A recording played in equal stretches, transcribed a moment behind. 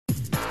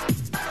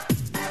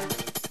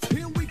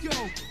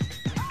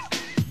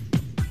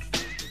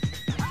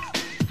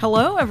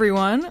Hello,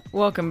 everyone.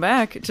 Welcome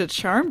back to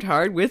Charmed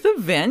Hard with a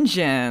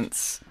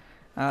Vengeance.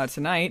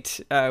 Tonight,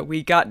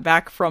 we got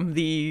back from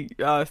the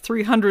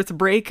 300th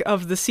break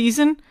of the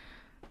season,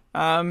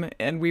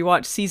 and we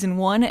watched Season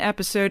 1,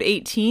 Episode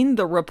 18,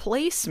 The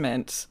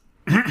Replacement.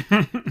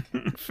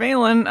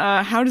 Phelan,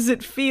 how does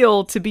it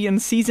feel to be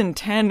in Season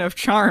 10 of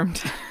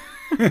Charmed?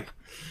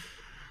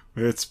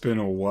 It's been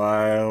a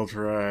wild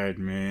ride,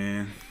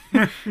 man.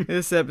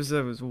 This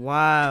episode was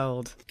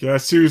wild.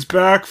 Guess who's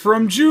back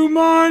from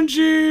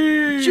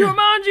Jumanji?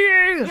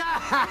 Jumanji!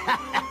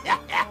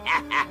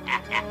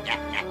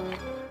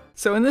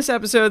 So in this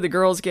episode, the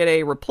girls get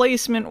a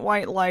replacement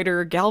white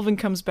lighter. Galvin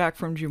comes back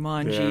from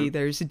Jumanji. Yeah.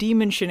 There's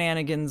demon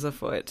shenanigans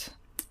afoot.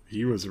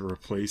 He was a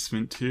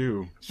replacement,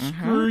 too.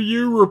 Screw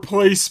you,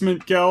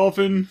 replacement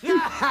Galvin.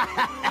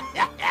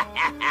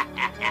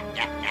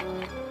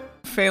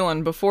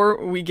 Phelan,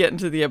 before we get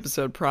into the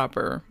episode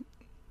proper,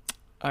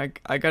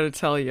 I gotta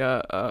tell you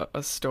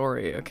a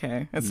story,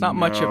 okay? It's not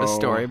much of a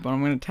story, but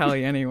I'm gonna tell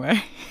you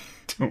anyway.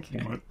 Don't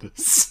want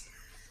this.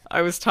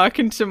 I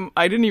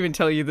didn't even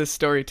tell you this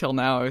story till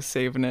now. I was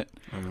saving it.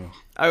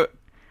 Oh.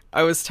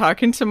 I was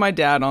talking to my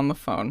dad on the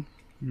phone.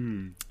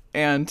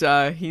 And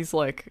he's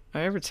like,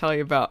 I ever tell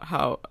you about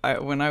how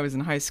when I was in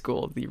high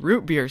school, the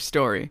root beer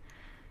story?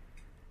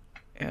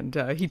 And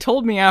he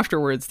told me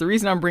afterwards, the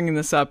reason I'm bringing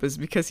this up is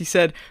because he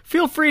said,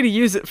 feel free to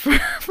use it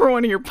for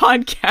one of your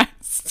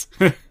podcasts.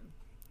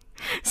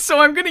 So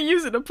I'm going to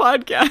use it in a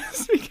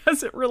podcast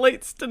because it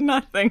relates to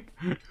nothing.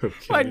 Okay.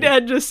 My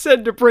dad just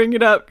said to bring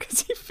it up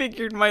because he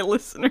figured my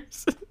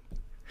listeners would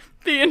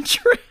be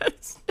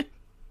interested.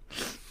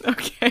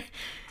 Okay,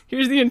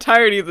 here's the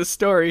entirety of the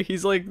story.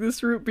 He's like,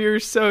 this root beer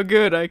is so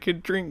good, I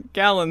could drink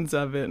gallons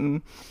of it.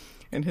 And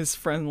his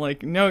friend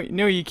like, no,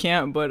 you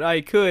can't, but I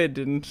could.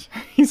 And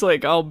he's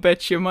like, I'll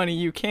bet you money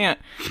you can't.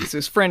 So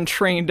his friend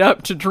trained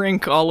up to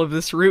drink all of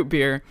this root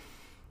beer.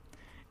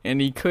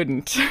 And he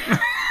couldn't.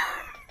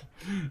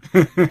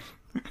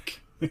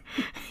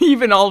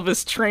 Even all of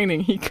his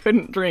training, he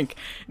couldn't drink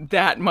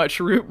that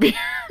much root beer.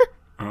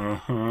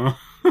 Uh-huh.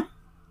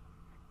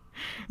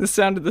 The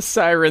sound of the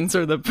sirens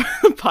or the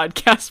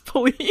podcast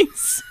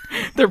police.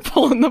 They're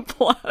pulling the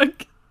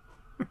plug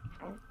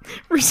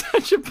for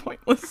such a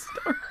pointless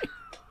story.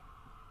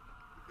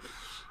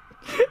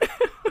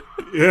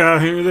 Yeah,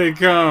 here they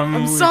come.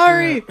 I'm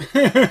sorry.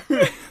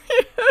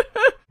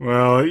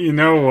 Well, you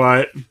know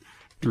what?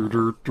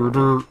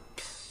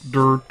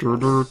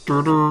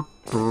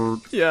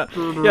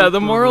 Yeah, the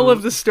moral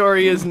of the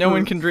story is no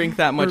one can drink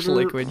that much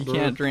liquid. You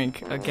can't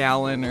drink a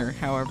gallon or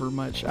however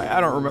much.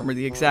 I don't remember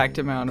the exact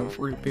amount of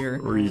root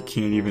beer. Or you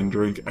can't even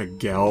drink a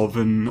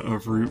Galvin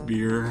of root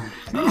beer.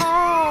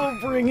 Oh,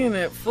 bringing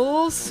it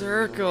full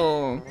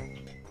circle.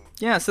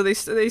 Yeah, so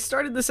they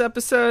started this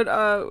episode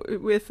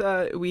with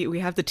we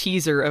have the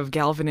teaser of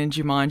Galvin and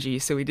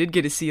Jumanji, so we did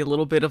get to see a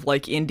little bit of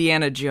like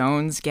Indiana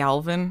Jones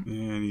Galvin.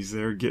 Yeah, and he's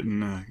there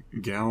getting a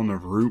gallon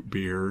of root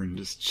beer and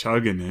just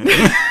chugging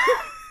it.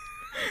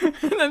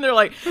 And then they're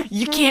like,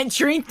 you can't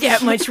drink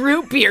that much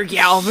root beer,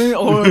 Galvin.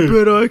 Oh, I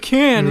bet I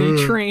can. And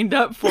he trained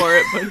up for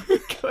it, but he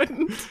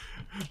couldn't.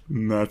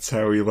 And that's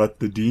how he let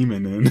the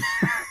demon in.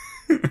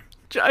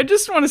 I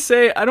just want to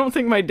say, I don't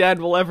think my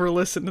dad will ever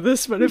listen to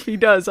this, but if he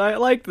does, I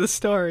like the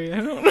story. I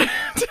don't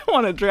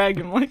want to drag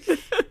him like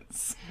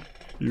this.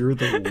 You're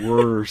the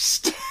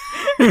worst.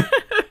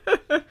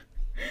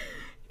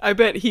 I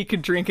bet he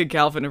could drink a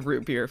gallon of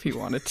root beer if he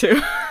wanted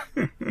to.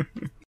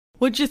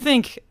 What'd you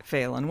think,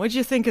 Phelan? What'd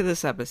you think of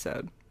this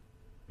episode?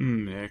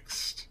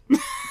 Mixed.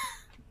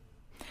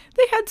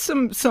 They had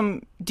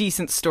some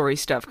decent story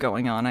stuff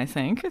going on, I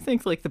think. I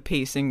think like the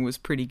pacing was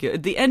pretty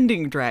good. The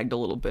ending dragged a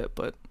little bit,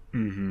 but...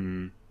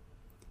 Mm-hmm.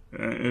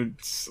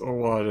 It's a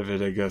lot of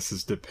it, I guess,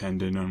 is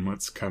dependent on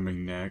what's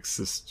coming next.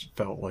 This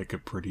felt like a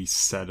pretty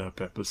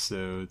set-up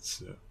episode,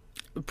 so...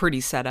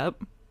 Pretty set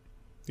up?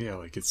 Yeah,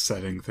 like it's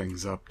setting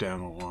things up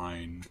down the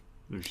line.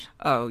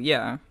 Oh,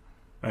 yeah.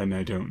 And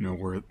I don't know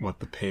what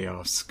the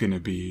payoff's gonna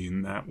be,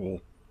 and that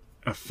will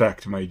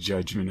affect my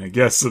judgment, I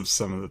guess, of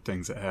some of the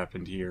things that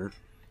happened here.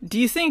 Do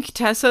you think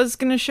Tessa's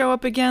gonna show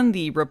up again,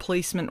 the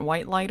replacement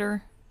white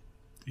lighter?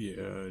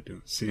 Yeah, I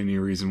don't see any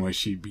reason why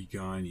she'd be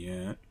gone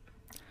yet.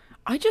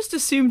 I just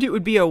assumed it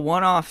would be a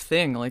one-off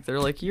thing. Like, they're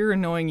like, you're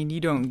annoying and you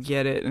don't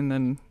get it, and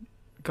then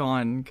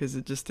gone, because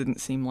it just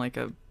didn't seem like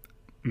a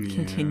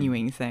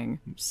continuing thing.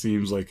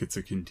 Seems like it's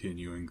a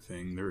continuing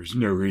thing. There's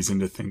no reason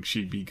to think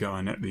she'd be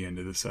gone at the end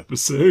of this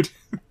episode.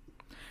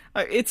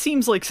 It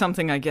seems like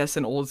something, I guess,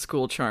 in old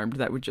school Charmed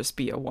that would just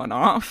be a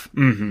one-off.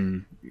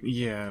 Mm-hmm.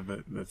 Yeah, but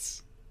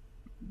that's...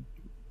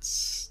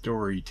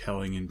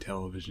 Storytelling in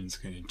television's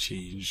going to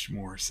change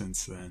more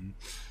since then.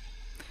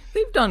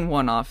 They've done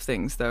one-off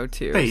things, though,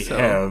 too. They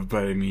have,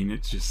 but I mean,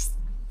 it's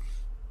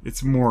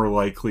more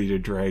likely to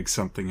drag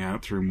something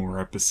out through more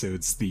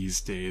episodes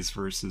these days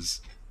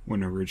versus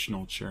when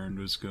original Charmed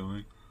was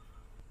going.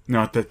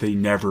 Not that they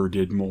never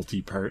did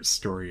multi-part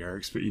story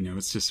arcs, but,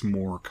 it's just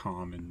more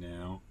common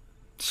now.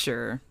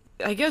 Sure.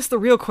 I guess the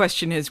real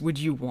question is, would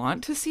you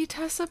want to see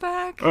Tessa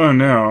back? Oh,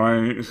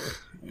 no,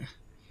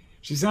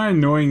 she's not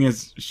annoying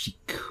as she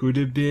could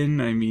have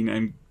been. I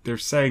mean, they're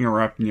setting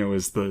her up,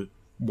 as the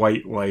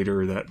white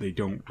lighter that they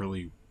don't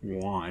really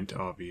want,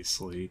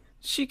 obviously.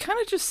 She kind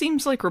of just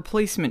seems like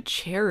replacement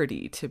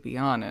Charity, to be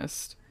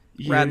honest.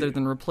 Yeah. Rather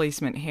than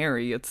replacement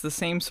Harry. It's the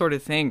same sort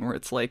of thing where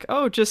it's like,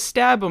 oh, just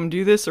stab him,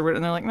 do this or whatever.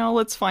 And they're like, no,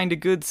 let's find a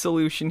good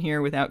solution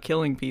here without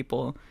killing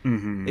people.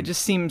 Mm-hmm. It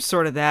just seems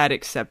sort of that,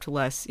 except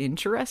less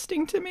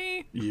interesting to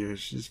me. Yeah,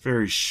 she's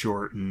very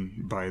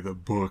shortened by the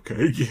book,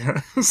 I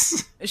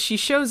guess. She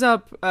shows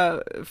up,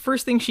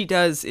 first thing she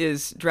does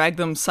is drag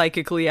them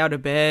psychically out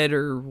of bed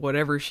or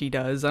whatever she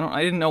does.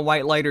 I didn't know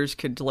white lighters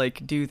could,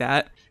 like, do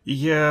that.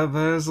 Yeah,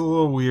 that is a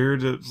little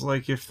weird. It's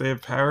like, if they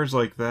have powers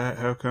like that,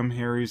 how come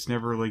Harry's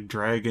never, like,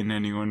 dragging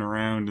anyone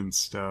around and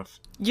stuff?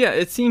 Yeah,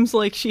 it seems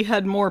like she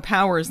had more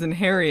powers than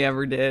Harry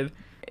ever did.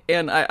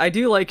 And I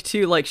do like,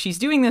 too, like, she's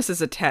doing this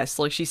as a test.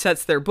 Like, she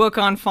sets their book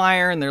on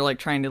fire, and they're, like,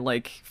 trying to,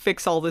 like,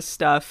 fix all this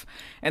stuff.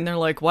 And they're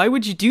like, why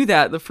would you do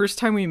that the first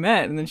time we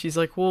met? And then she's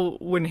like, well,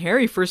 when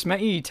Harry first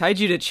met you, he tied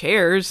you to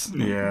chairs.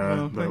 Yeah,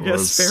 well, that I guess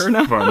was fair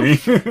enough. funny.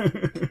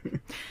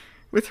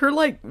 With her,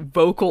 like,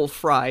 vocal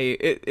fry,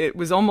 it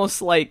was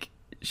almost like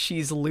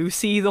she's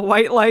Lucy the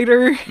White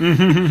Lighter.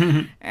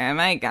 Oh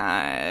my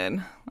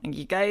god. Like,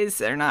 you guys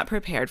are not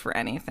prepared for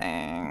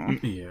anything.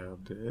 Yeah, a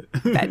bit.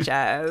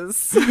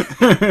 Betches.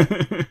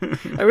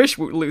 I wish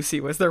Lucy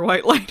was their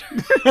White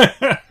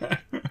Lighter.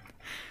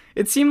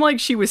 It seemed like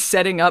she was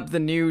setting up the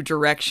new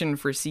direction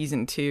for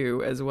season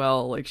 2 as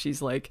well. Like,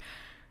 she's like,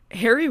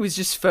 Harry was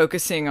just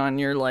focusing on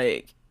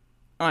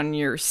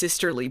your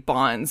sisterly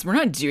bonds. We're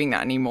not doing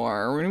that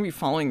anymore. We're going to be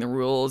following the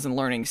rules and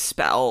learning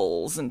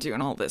spells and doing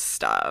all this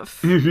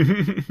stuff.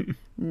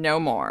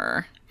 No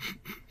more.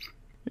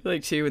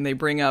 Like, too, when they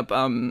bring up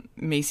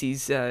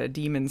Macy's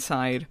demon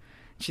side,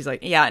 she's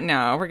like, yeah,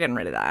 no, we're getting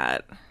rid of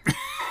that.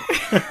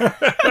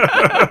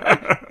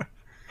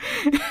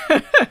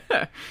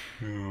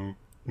 Oh,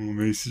 well,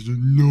 Macy said,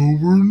 no,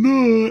 we're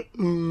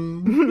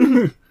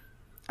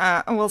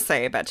not. We'll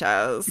say,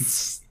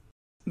 betches.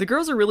 The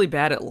girls are really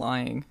bad at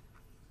lying.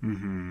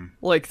 Mm-hmm.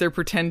 Like, they're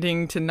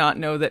pretending to not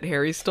know that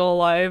Harry's still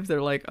alive.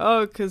 They're like,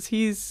 oh, because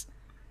he's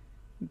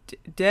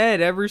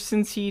dead ever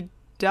since he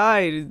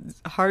died.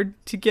 It's hard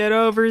to get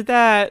over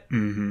that.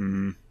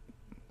 Mm-hmm.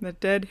 That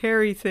dead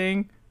Harry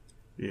thing.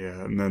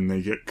 Yeah, and then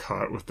they get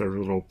caught with their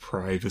little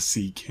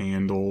privacy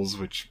candles,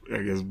 which I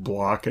guess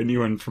block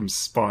anyone from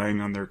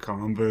spying on their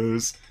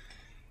combos.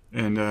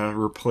 And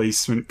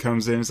replacement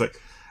comes in. It's like,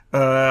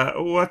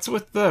 what's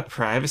with the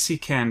privacy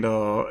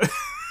candle?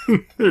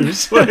 They're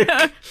just like,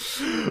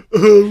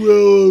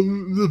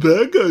 the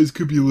bad guys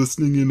could be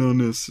listening in on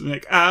this. I'm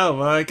like, oh,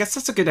 well, I guess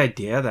that's a good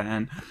idea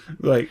then.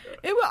 Like,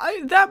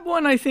 that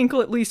one I think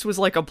at least was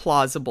like a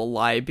plausible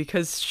lie,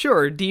 because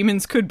sure,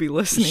 demons could be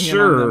listening in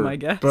on them, I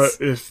guess. But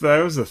if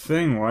that was a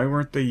thing, why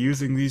weren't they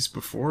using these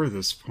before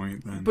this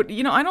point then? But,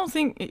 I don't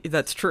think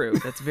that's true.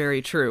 That's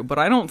very true. But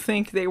I don't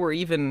think they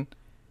even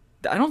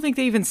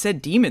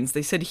said demons.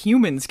 They said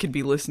humans could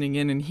be listening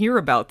in and hear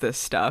about this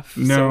stuff.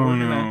 No,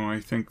 I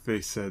think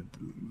they said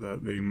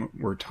that they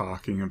were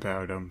talking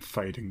about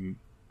fighting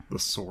the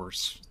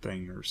source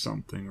thing or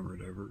something or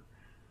whatever.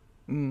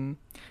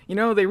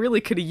 They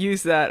really could have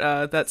used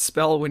that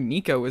spell when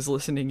Nico was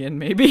listening in,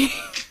 maybe.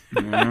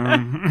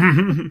 Yeah.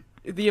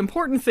 The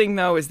important thing,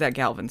 though, is that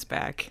Galvin's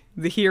back.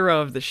 The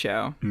hero of the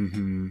show.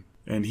 Mm-hmm.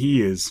 And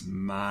he is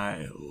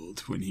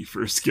mild when he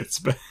first gets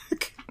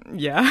back.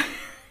 Yeah.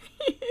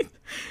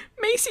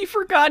 Macy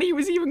forgot he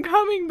was even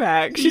coming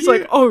back. She's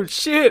like, oh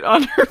shit,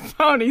 on her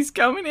phone, he's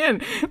coming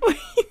in.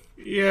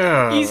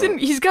 Yeah.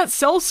 He's got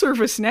cell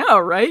service now,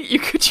 right?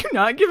 Could you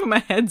not give him a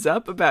heads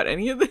up about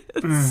any of this?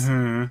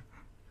 Uh-huh.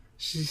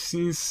 She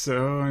seems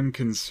so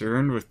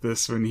unconcerned with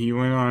this when he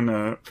went on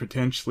a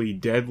potentially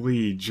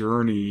deadly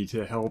journey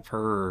to help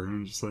her.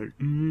 I'm just like,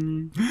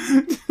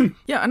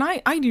 Yeah, and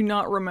I do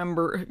not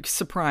remember,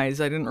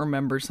 surprise, I didn't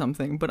remember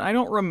something, but I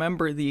don't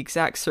remember the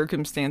exact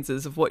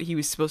circumstances of what he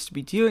was supposed to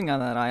be doing on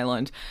that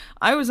island.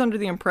 I was under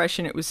the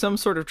impression it was some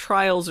sort of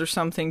trials or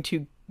something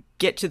to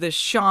get to this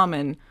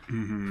shaman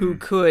who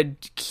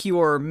could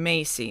cure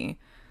Macy.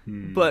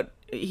 But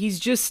he's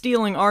just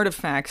stealing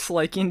artifacts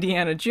like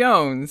Indiana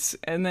Jones,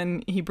 and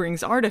then he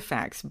brings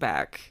artifacts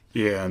back.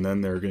 Yeah, and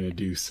then they're going to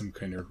do some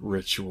kind of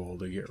ritual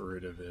to get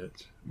rid of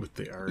it with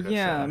the artifacts.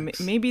 Yeah,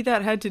 maybe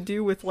that had to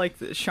do with like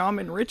the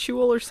shaman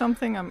ritual or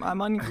something.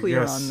 I'm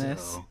unclear on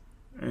this. So.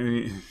 I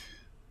mean...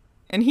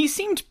 And he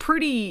seemed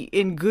pretty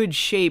in good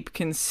shape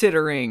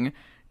considering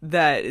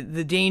that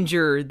the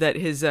danger that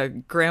his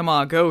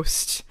grandma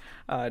ghost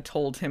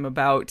told him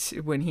about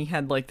when he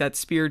had like that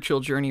spiritual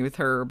journey with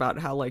her, about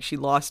how like she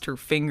lost her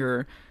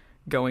finger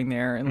going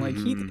there, and like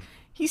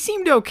he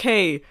seemed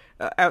okay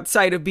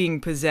outside of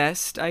being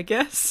possessed, I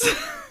guess.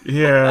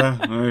 Yeah,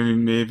 I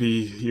mean,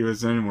 maybe he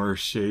was in worse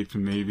shape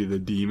and maybe the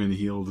demon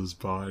healed his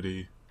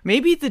body.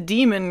 Maybe the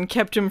demon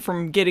kept him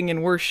from getting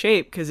in worse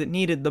shape because it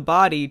needed the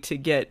body to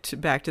get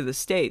back to the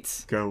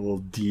States. Got a little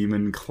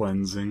demon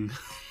cleansing.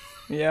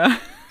 Yeah.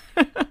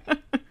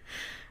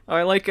 Oh,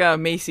 I like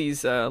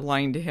Macy's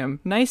line to him.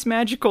 Nice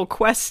magical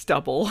quest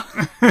stubble.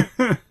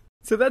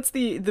 So that's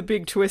the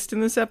big twist in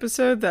this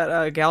episode,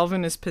 that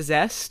Galvin is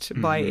possessed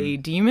by a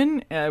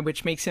demon,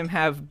 which makes him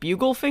have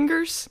bugle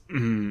fingers.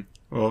 Mm-hmm.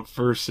 Well, at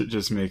first it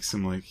just makes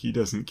him like he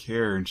doesn't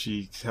care, and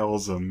she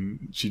tells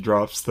him, she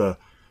drops the,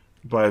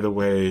 by the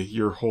way,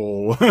 your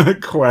whole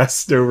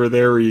quest over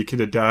there where you could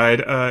have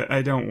died,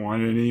 I don't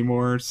want it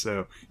anymore,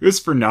 so it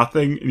was for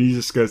nothing, and he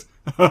just goes,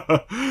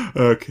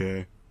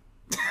 okay.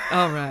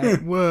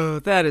 Alright, whoa,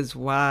 that is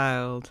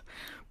wild.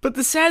 But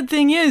the sad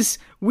thing is,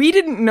 we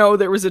didn't know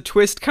there was a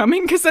twist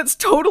coming, because that's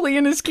totally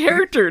in his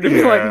character, to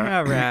be like,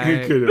 alright.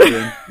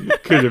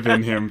 It could have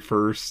been him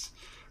first.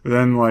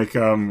 Then, like,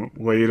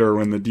 later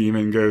when the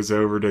demon goes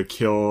over to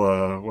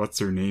kill, what's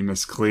her name,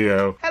 Miss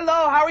Cleo.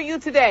 Hello, how are you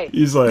today?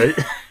 He's like,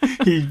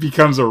 he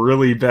becomes a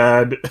really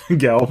bad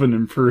Galvin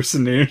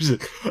impersonator. He's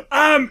like,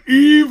 I'm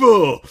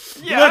evil!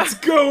 Yeah. Let's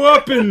go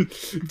up and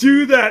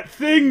do that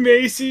thing,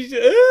 Macy!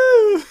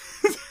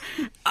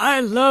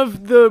 I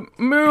love the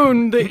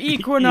moon, the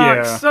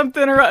equinox, Yeah.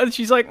 something around.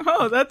 She's like,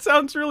 oh, that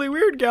sounds really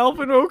weird,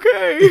 Galvin,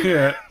 okay.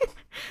 Yeah.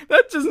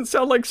 That doesn't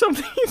sound like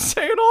something you'd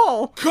say at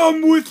all.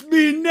 Come with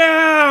me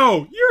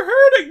now! You're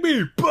hurting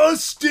me!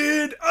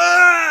 Busted!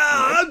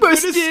 I'm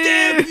Busted!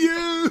 gonna stab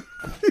you!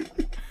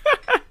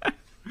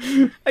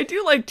 I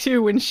do like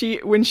too when she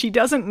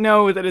doesn't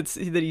know that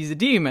he's a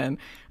demon,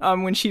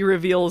 when she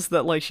reveals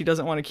that like she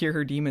doesn't want to cure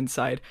her demon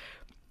side.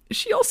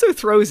 She also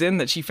throws in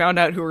that she found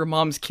out who her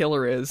mom's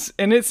killer is,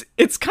 and it's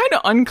kind of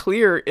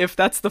unclear if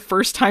that's the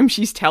first time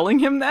she's telling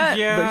him that.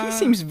 Yeah. But he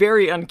seems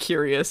very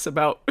uncurious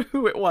about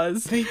who it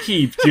was. They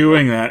keep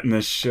doing that in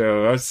this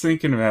show. I was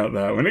thinking about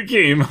that when it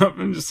came up.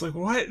 I'm just like,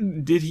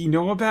 what? Did he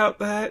know about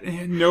that?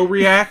 And no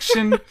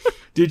reaction?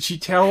 Did she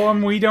tell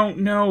him? We don't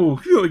know.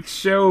 Like,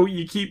 show,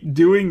 you keep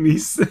doing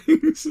these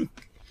things.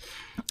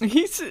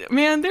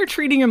 They're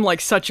treating him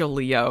like such a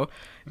Leo.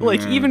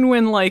 Like, even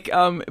when,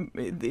 when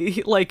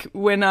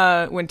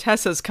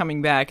Tessa's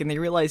coming back and they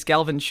realize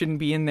Galvin shouldn't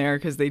be in there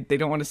because they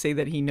don't want to say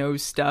that he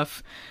knows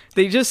stuff,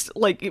 they just,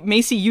 like,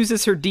 Macy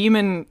uses her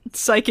demon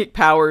psychic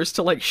powers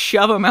to, like,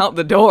 shove him out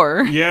the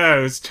door. Yeah,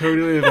 it was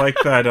totally like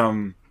that,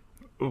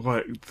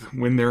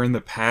 when they're in the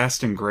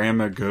past and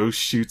Grandma Ghost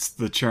shoots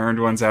the charmed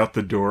ones out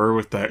the door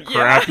with that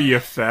crappy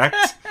effect.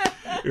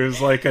 It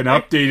was like an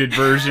updated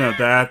version of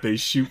that. They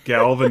shoot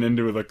Galvin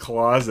into the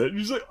closet and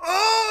he's like,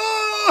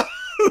 oh!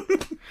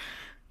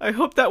 I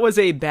hope that was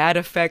a bad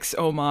effects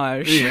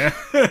homage. Yeah.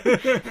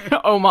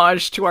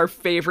 Homage to our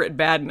favorite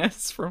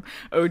badness from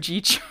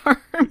OG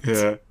Charmed.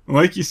 Yeah.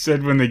 Like you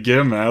said, when they get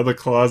him out of the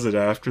closet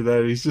after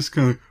that, he's just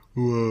kind of like,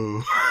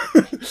 whoa.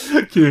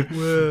 Okay,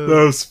 Whoa.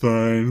 that was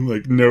fine.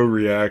 Like, no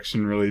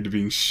reaction really to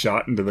being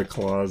shot into the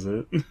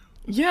closet.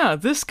 Yeah,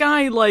 this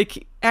guy,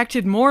 like,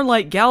 acted more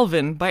like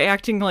Galvin by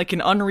acting like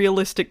an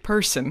unrealistic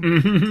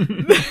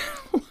person.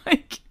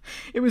 Like,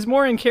 it was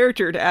more in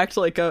character to act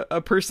like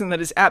a person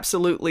that is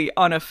absolutely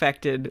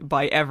unaffected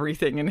by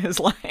everything in his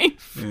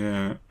life.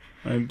 Yeah.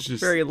 I'm just...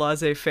 Very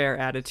laissez-faire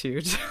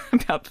attitude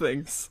about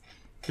things.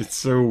 It's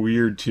so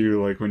weird,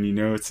 too, like, when you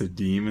know it's a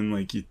demon,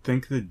 like, you'd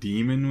think the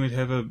demon would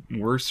have a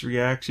worse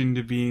reaction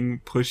to being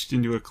pushed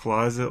into a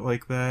closet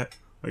like that.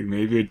 Like,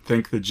 maybe it'd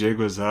think the jig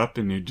was up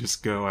and it'd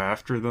just go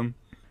after them.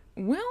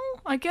 Well,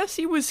 I guess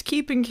he was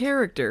keeping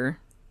character.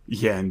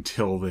 Yeah,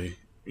 until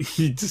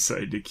he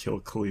decided to kill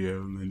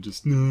Cleo and then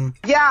just, no.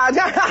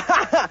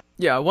 Yeah.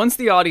 Yeah, once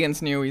the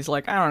audience knew, he's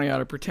like, I don't know how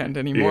to pretend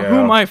anymore. Yeah. Who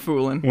am I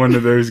fooling? One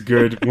of those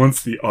good,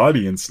 once the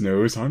audience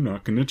knows, I'm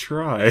not going to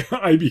try.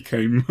 I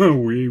became a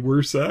way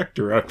worse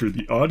actor after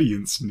the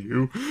audience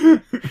knew.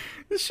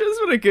 This shows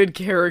what a good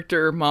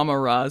character Mama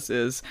Roz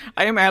is.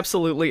 I am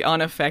absolutely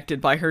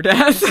unaffected by her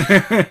death.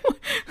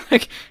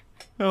 Like,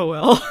 oh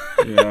well.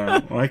 Yeah,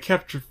 well, I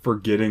kept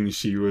forgetting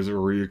she was a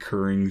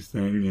reoccurring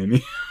thing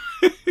anyway.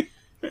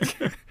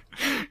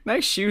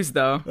 Nice shoes,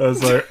 though. I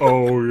was like,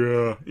 oh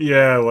yeah.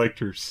 Yeah, I liked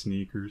her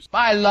sneakers.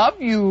 I love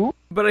you.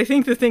 But I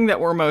think the thing that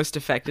we're most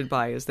affected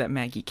by is that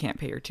Maggie can't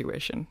pay her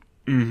tuition.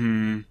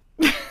 Mm-hmm.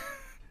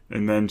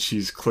 And then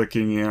she's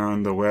clicking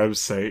on the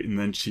website, and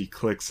then she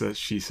clicks that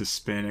she's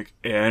Hispanic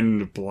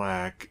and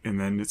black, and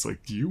then it's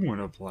like, do you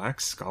want a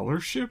black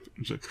scholarship?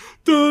 And she's like,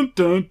 dun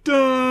dun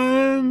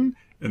dun!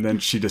 And then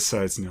she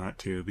decides not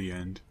to at the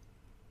end.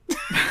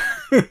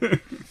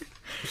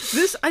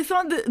 I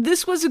thought that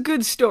this was a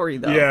good story,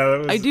 though.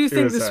 Yeah, I do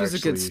think this was a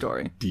actually good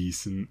story.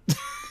 Decent.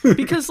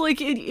 Because,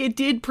 like, it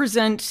did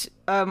present,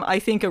 I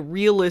think, a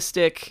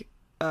realistic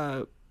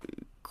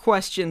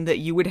question that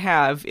you would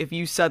have if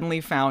you suddenly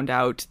found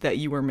out that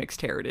you were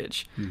mixed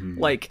heritage. Mm-hmm.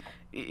 Like,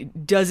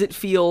 does it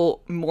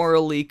feel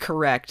morally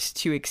correct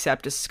to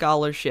accept a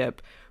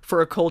scholarship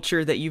for a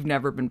culture that you've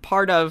never been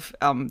part of,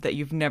 that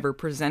you've never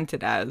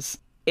presented as?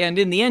 And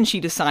in the end, she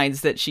decides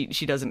that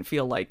she doesn't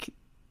feel like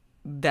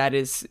that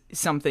is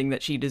something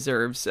that she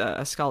deserves,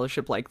 a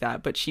scholarship like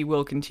that, but she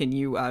will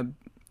continue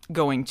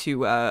going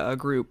to a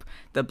group,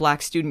 the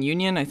Black Student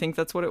Union, I think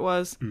that's what it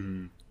was.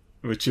 Mm-hmm.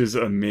 Which is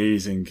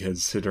amazing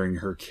considering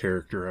her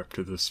character up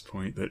to this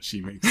point that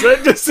she makes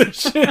that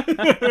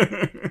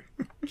decision.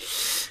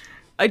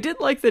 I did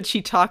like that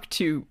she talked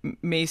to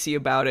Macy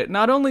about it,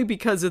 not only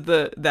because of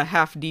the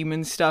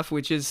half-demon stuff,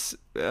 which is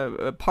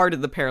a part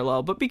of the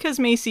parallel, but because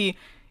Macy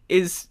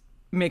is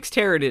mixed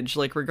heritage,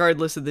 like,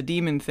 regardless of the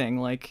demon thing,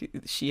 like,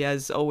 she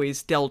has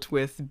always dealt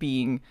with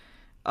being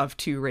of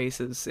two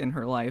races in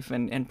her life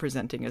and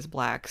presenting as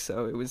black,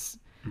 so it was...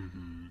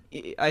 Mm-hmm.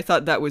 I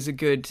thought that was a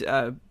good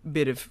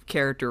bit of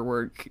character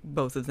work,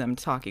 both of them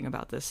talking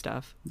about this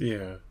stuff.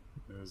 Yeah,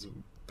 it was a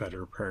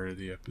better part of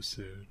the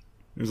episode.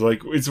 It was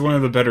like, it's one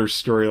of the better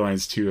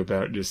storylines, too,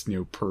 about just,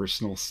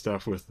 personal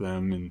stuff with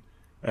them and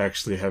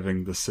actually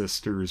having the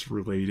sisters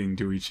relating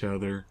to each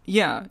other.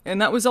 Yeah,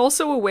 and that was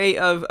also a way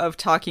of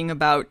talking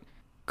about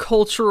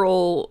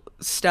cultural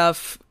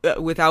stuff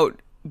without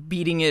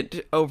beating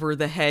it over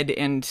the head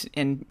and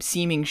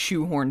seeming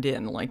shoehorned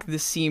in. Like,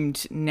 this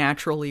seemed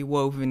naturally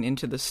woven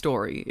into the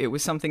story. It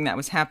was something that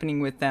was happening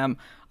with them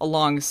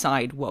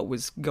alongside what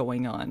was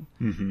going on.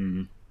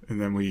 Mm-hmm.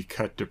 And then we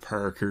cut to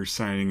Parker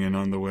signing in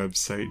on the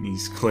website, and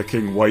he's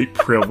clicking white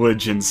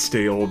privilege and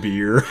stale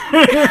beer.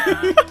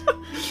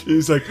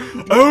 He's like,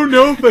 I don't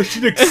know if I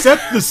should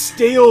accept the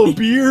stale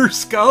beer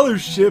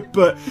scholarship,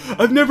 but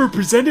I've never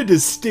presented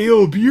as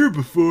stale beer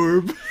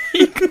before.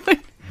 He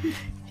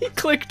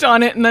clicked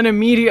on it, and then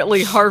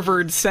immediately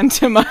Harvard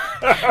sent him a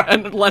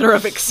letter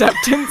of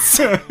acceptance.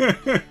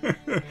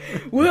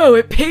 Whoa,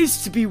 it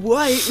pays to be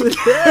white with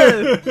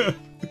that.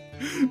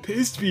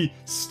 Pays to be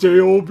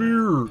stale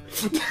beer.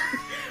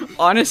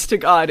 Honest to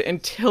God,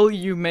 until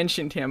you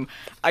mentioned him,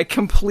 I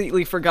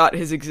completely forgot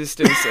his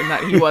existence and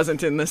that he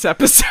wasn't in this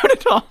episode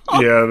at all.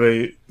 Yeah,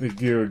 they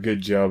do a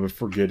good job of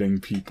forgetting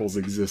people's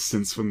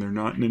existence when they're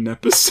not in an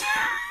episode.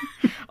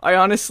 I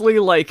honestly,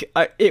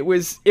 it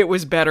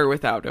was better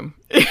without him.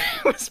 It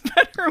was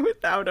better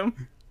without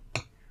him.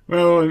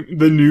 Well,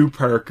 the new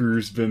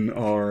Parker's been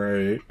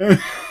alright.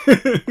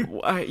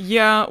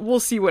 Yeah,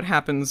 we'll see what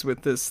happens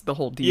with the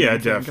whole demon yeah, thing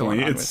definitely.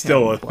 going on It's with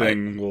still him, a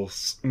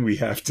thing we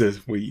have to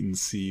wait and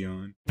see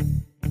on.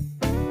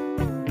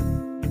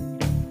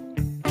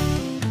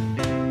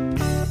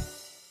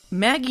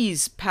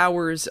 Maggie's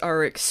powers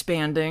are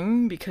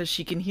expanding because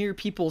she can hear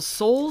people's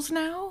souls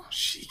now.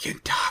 She can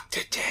talk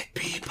to dead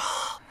people.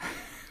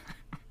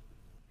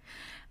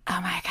 Oh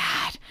my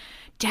God.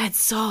 Dead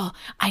soul,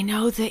 I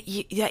know that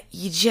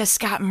you just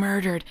got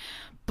murdered,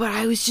 but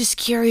I was just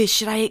curious,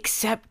 should I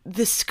accept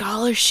the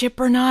scholarship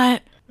or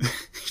not?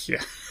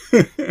 Yeah.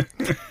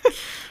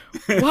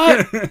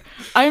 What?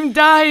 I'm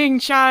dying,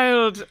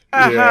 child.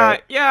 Uh-huh.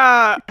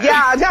 Yeah.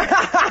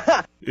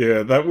 Yeah.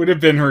 Yeah, that would have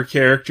been her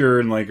character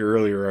in,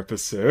 earlier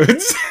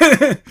episodes.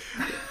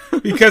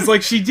 Because,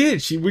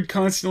 she would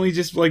constantly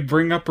just,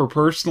 bring up her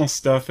personal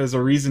stuff as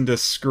a reason to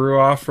screw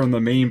off from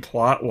the main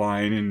plot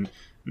line and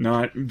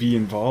not be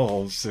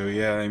involved. So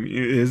yeah, I mean,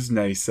 it is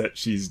nice that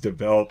she's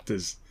developed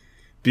as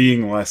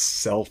being less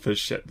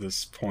selfish at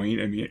this point.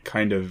 I mean, it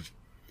kind of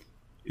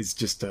is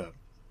just a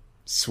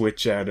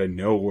switch out of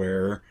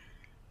nowhere.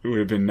 It would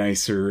have been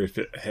nicer if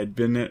it had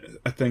been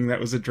a thing that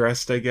was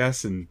addressed, I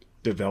guess, and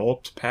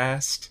developed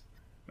past.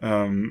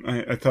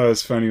 I thought it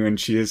was funny when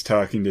she is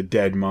talking to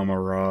dead Mama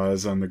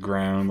Roz on the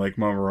ground.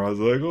 Mama Roz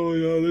like, oh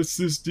yeah, that's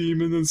this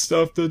demon and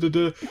stuff. Da, da,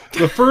 da.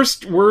 The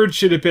first word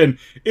should have been,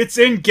 it's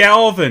in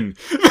Galvin.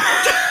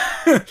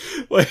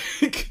 But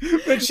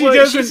she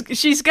doesn't.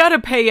 She's got to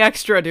pay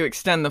extra to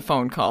extend the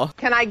phone call.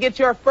 Can I get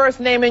your first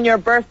name and your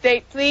birth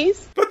date,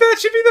 please? But that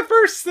should be the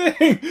first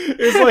thing.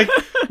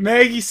 It's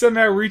Maggie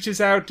somehow reaches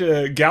out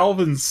to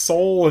Galvin's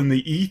soul in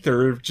the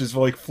ether, which is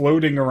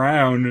floating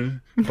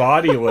around,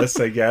 bodiless,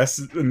 I guess,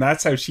 and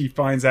that's how she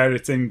finds out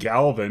it's in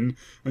Galvin.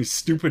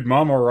 Stupid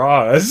Mama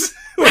Roz.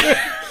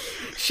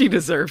 She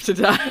deserved to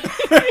die.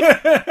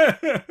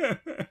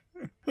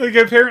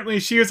 Apparently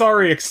she was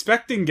already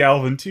expecting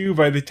Galvin, too,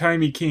 by the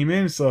time he came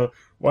in, so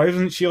why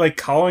isn't she,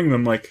 calling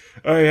them,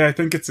 oh, yeah, I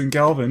think it's in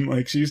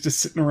Galvin. She's just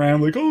sitting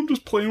around, oh, I'm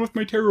just playing with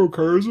my tarot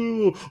cards.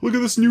 Oh, look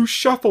at this new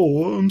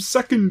shuffle. I'm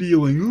second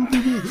dealing.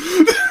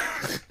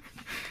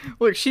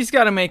 Look, she's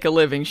got to make a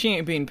living. She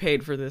ain't being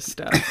paid for this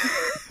stuff.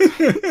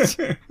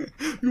 Do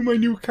my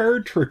new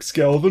card tricks,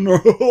 Galvin.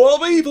 Oh,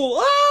 I'm evil.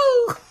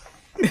 Oh!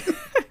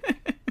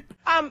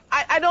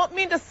 I don't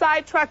mean to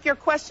sidetrack your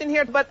question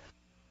here, but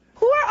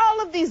who are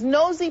all of these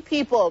nosy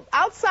people,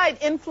 outside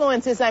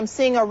influences I'm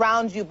seeing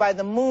around you by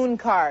the moon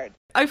card?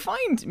 I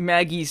find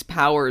Maggie's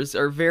powers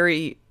are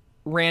very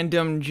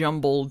random,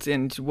 jumbled,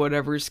 and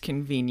whatever's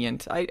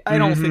convenient. I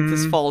don't think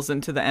this falls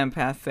into the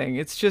empath thing.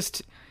 It's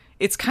just,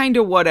 it's kind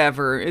of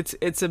whatever.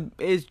 It's a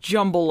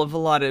jumble of a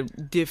lot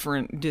of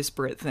different,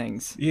 disparate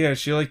things. Yeah,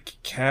 she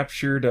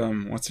captured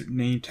what's her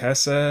name,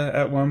 Tessa,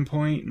 at one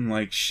point,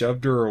 and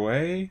shoved her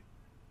away.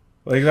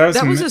 Like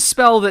that was a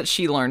spell that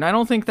she learned. I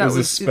don't think that was a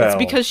was spell. It's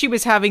because she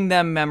was having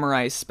them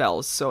memorize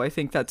spells, so I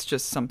think that's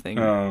just something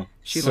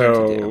she so,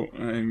 learned to do.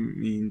 I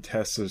mean,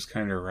 Tessa's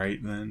kind of right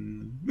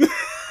then.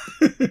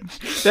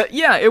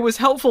 Yeah, it was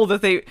helpful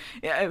that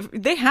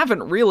they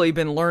haven't really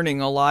been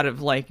learning a lot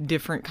of like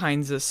different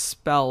kinds of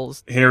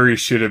spells. Harry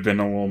should have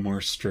been a little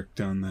more strict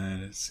on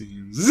that, it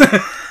seems.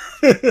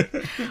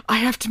 I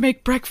have to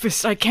make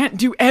breakfast. I can't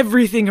do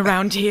everything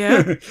around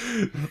here.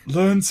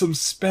 Learn some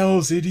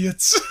spells,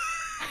 idiots.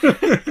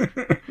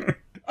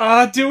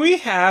 Do we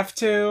have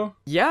to?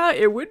 Yeah,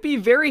 it would be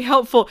very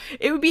helpful.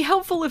 It would be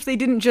helpful if they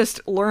didn't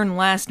just learn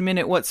last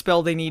minute what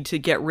spell they need to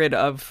get rid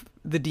of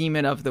the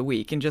demon of the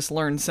week and just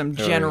learn some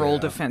general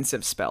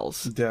defensive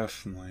spells.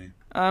 Definitely.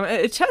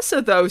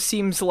 Tessa, though,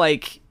 seems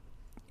like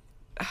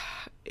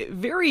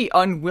very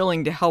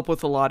unwilling to help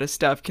with a lot of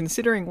stuff,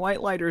 considering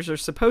White Lighters are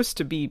supposed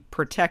to be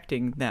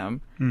protecting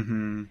them.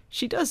 Mm-hmm.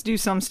 She does do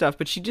some stuff,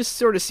 but she just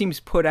sort of seems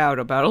put out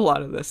about a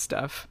lot of this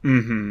stuff.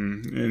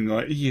 Mm-hmm. And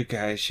like, you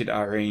guys should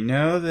already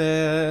know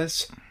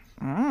this.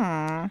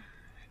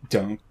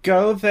 Don't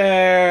go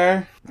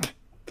there.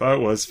 That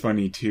was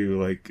funny,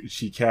 too. Like,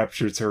 she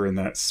captures her in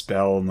that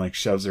spell and, like,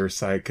 shoves her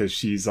aside because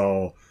she's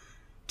all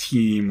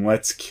team,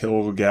 let's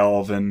kill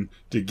Galvin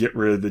to get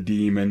rid of the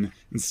demon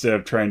instead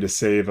of trying to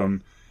save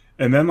him.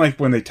 And then, like,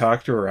 when they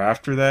talk to her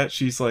after that,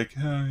 she's like,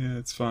 oh, yeah,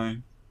 it's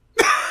fine.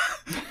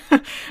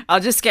 I'll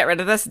just get rid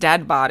of this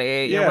dead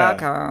body. You're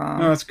welcome.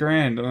 No, it's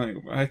grand.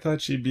 I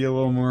thought she'd be a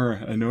little more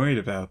annoyed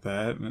about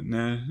that, but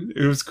nah,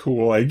 it was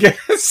cool, I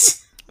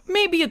guess.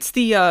 Maybe it's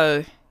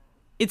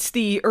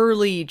the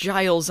early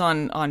Giles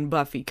on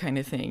Buffy kind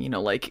of thing, you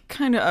know, like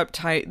kind of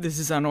uptight. This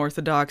is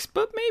unorthodox,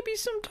 but maybe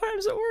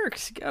sometimes it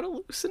works. You gotta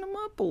loosen them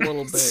up a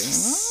little bit, you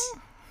know?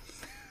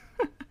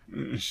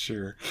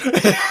 Sure.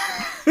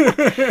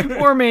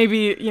 Or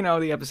maybe, you know,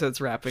 the episode's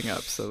wrapping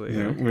up, so we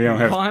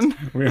don't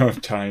have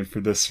time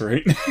for this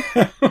right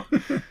now.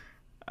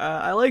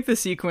 I like the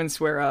sequence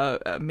where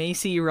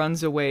Macy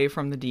runs away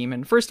from the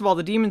demon. First of all,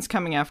 the demon's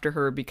coming after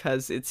her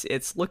because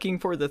it's looking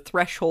for the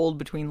threshold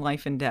between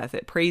life and death.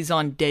 It preys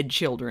on dead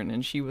children,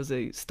 and she was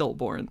a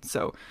stillborn,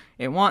 so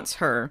it wants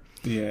her.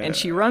 Yeah. And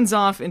she runs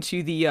off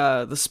into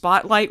the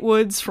Spotlight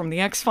Woods from the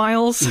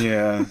X-Files.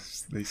 Yeah,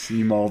 they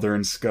see Mulder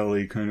and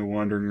Scully kind of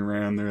wandering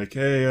around. They're like,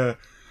 hey,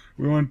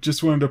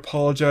 just wanted to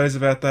apologize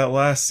about that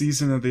last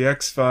season of the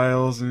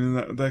X-Files,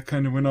 and that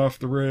kind of went off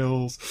the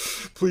rails.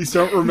 Please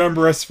don't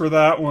remember us for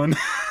that one.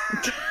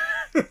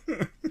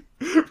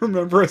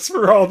 Remember us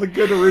for all the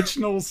good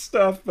original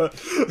stuff, but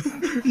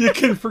you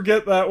can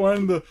forget that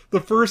one.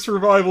 The first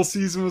revival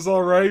season was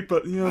all right,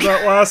 but you know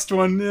that last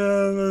one,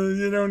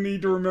 you don't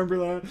need to remember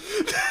that.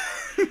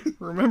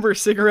 Remember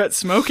cigarette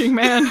smoking,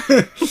 man?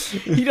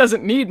 He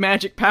doesn't need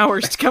magic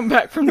powers to come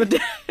back from the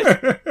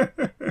dead.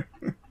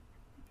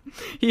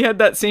 He had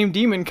that same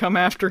demon come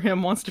after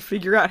him, wants to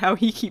figure out how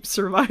he keeps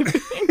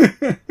surviving.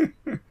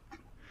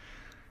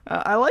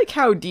 I like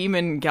how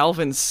Demon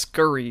Galvin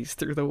scurries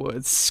through the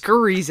woods.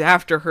 Scurries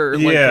after her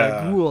like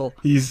a ghoul.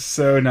 He's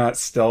so not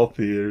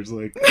stealthy. There's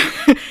like...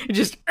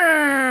 just...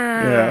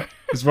 Yeah.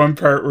 There's one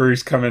part where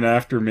he's coming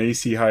after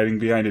Macy hiding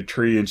behind a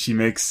tree, and she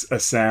makes a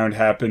sound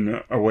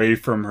happen away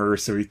from her,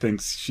 so he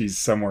thinks she's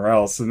somewhere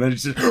else. And then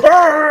it's just...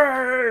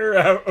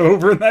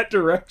 over in that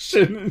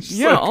direction.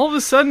 Yeah, all of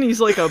a sudden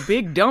he's like a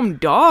big dumb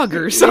dog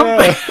or something.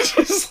 Yeah,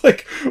 just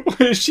like,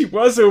 when she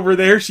was over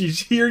there, she's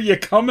here you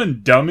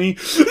coming, dummy.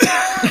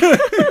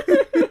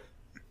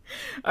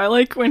 I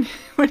like when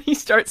he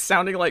starts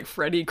sounding like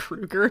Freddy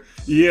Krueger.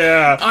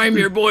 Yeah. I'm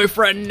your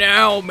boyfriend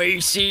now,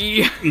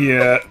 Macy.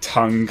 Yeah,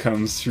 tongue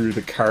comes through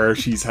the car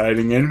she's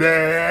hiding in.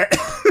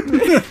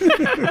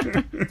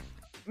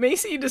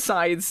 Macy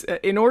decides,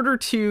 in order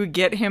to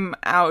get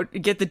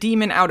the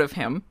demon out of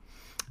him,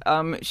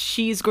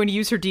 she's going to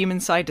use her demon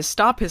side to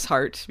stop his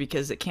heart,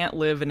 because it can't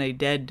live in a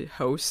dead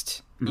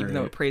host, even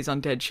though it preys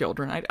on dead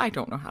children. I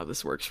don't know how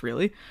this works,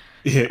 really.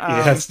 It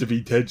has to be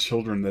dead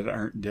children that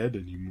aren't dead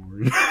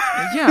anymore.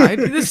 Yeah,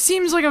 this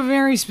seems like a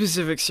very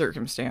specific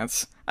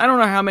circumstance. I don't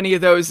know how many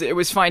of those it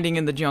was finding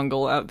in the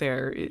jungle out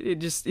there. It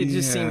just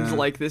seems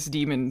like this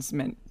demon's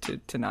meant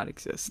to not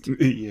exist.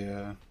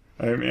 Yeah.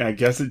 I mean, I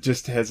guess it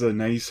just has a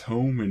nice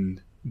home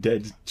and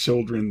dead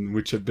children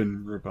which have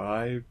been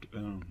revived. I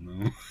don't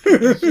know.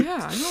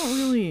 Yeah,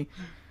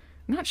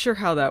 I'm not sure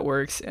how that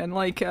works. And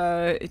like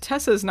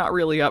Tessa's not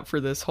really up for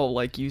this whole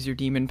like use your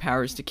demon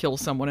powers to kill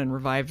someone and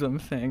revive them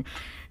thing.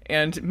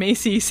 And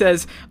Macy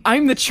says,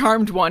 I'm the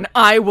charmed one,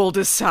 I will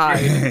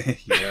decide.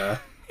 Yeah.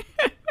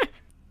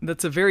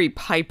 That's a very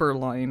Piper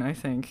line, I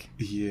think.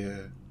 Yeah.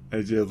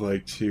 I did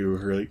like too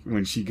her like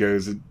when she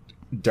goes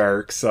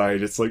dark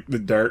side, it's like the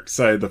dark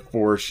side of the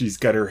force. She's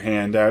got her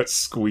hand out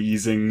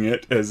squeezing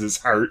it as his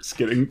heart's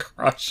getting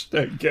crushed,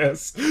 I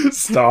guess.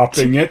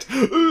 Stopping it.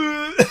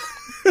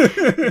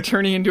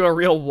 Turning into a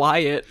real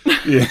Wyatt.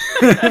 Yeah.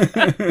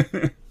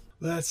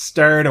 Let's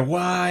start a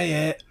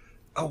Wyatt.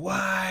 A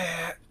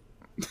Wyatt.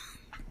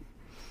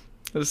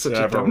 That was such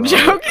a dumb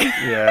joke.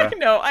 Yeah.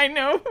 I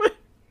know.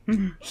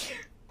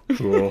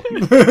 Cool.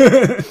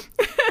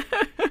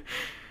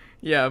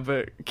 Yeah,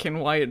 but can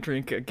Wyatt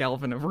drink a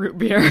gallon of root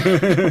beer? I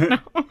don't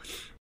know.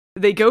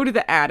 They go to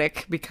the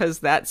attic because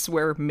that's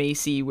where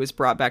Macy was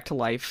brought back to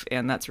life,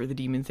 and that's where the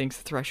demon thinks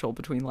the threshold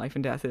between life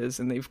and death is,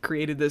 and they've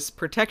created this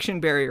protection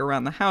barrier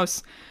around the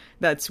house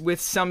that's with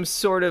some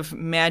sort of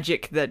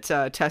magic that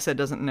Tessa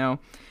doesn't know.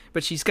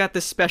 But she's got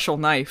this special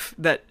knife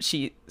that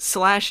she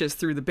slashes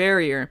through the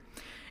barrier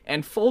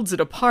and folds it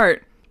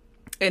apart,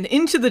 and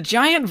into the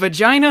giant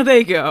vagina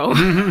they go.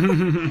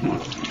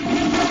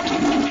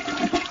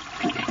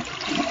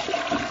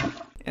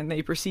 And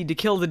they proceed to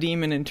kill the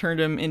demon and turn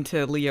him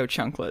into Leo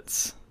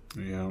Chunklets.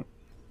 Yeah.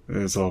 It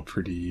was all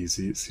pretty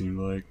easy, it seemed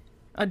like.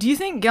 Do you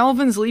think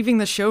Galvin's leaving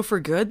the show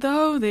for good,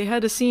 though? They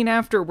had a scene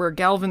after where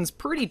Galvin's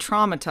pretty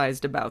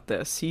traumatized about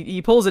this.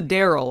 He pulls a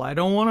Daryl. I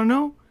don't want to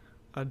know.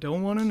 I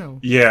don't want to know.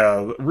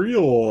 Yeah,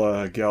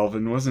 real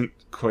Galvin wasn't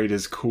quite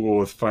as cool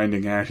with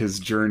finding out his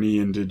journey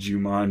into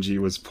Jumanji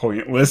was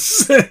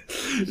pointless.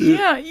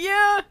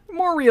 Yeah,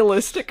 more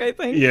realistic, I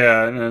think.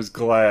 Yeah, and I was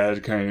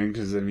glad, kind of,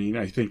 because, I mean,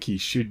 I think he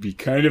should be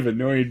kind of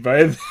annoyed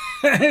by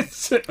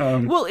that.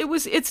 Well,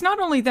 it's not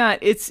only that,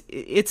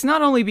 it's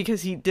not only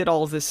because he did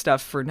all this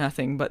stuff for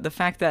nothing, but the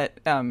fact that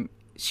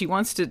she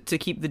wants to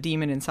keep the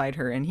demon inside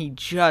her, and he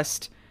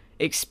just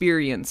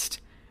experienced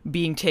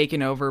being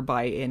taken over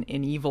by an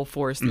evil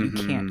force that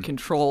he can't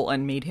control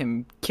and made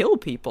him kill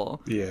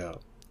people. Yeah.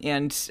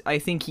 And I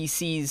think he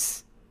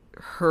sees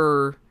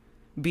her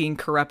being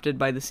corrupted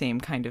by the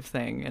same kind of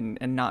thing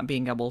and not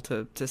being able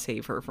to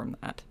save her from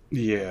that.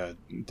 Yeah,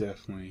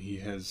 definitely. He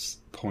has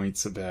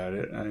points about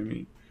it. I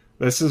mean,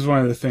 this is one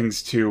of the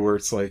things, too, where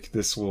it's like,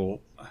 this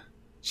will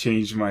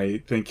change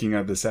my thinking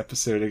of this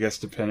episode, I guess,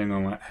 depending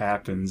on what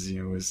happens,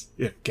 you know, is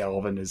if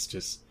Galvin is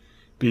just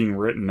being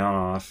written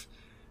off.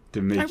 I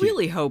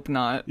really hope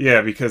not.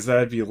 Yeah, because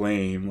that'd be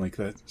lame. Like,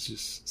 that's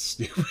just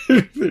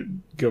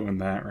stupid going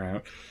that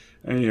route.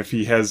 I mean, if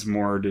he has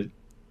more to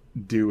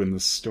do in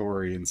the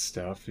story and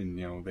stuff, and,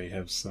 you know, they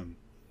have some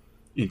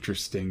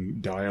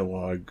interesting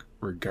dialogue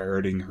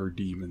regarding her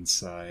demon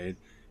side,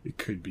 it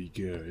could be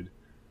good.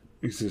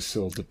 It just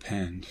will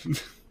depend.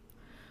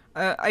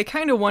 I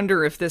kind of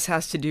wonder if this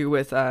has to do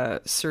with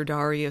Sir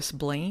Darius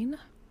Blaine,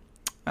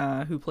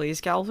 who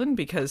plays Galvin,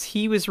 because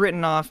he was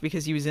written off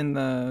because he was in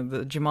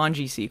the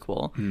Jumanji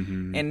sequel.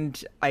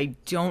 And I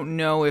don't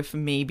know if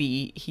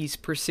maybe he's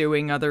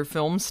pursuing other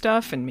film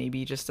stuff and maybe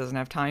he just doesn't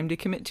have time to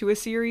commit to a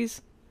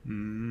series.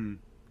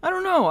 I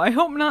don't know. I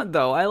hope not,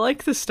 though. I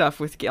like the stuff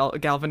with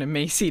Galvin and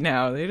Macy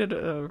now. They did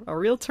a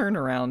real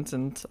turnaround,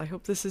 and I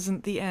hope this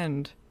isn't the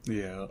end.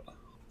 Yeah.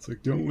 It's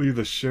like, don't leave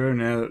the show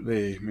now that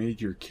they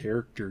made your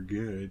character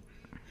good.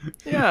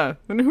 Yeah,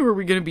 and who are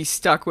we going to be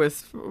stuck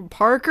with?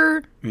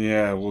 Parker?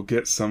 Yeah, we'll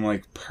get some,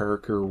 like,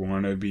 Parker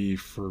wannabe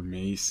for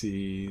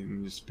Macy,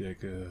 and just be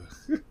like,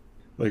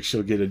 like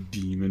she'll get a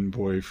demon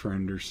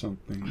boyfriend or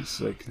something. It's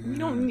like, we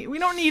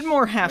don't need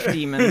more half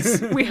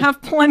demons. We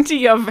have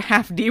plenty of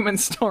half demon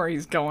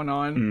stories going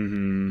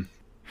on.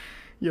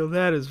 Yo,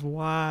 that is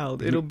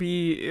wild. It'll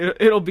be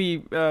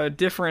a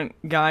different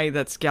guy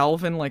that's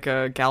Galvin, like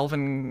a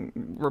Galvin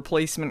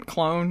replacement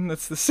clone.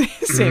 That's the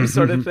same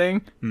sort of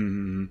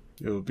thing.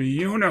 It'll be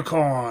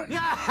Unicorn.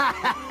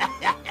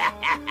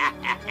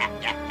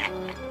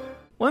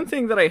 One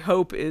thing that I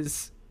hope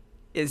is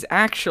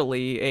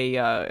actually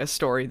a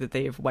story that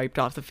they have wiped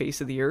off the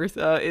face of the earth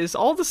is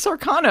all the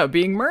Sarkana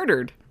being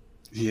murdered.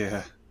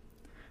 Yeah.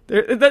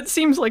 That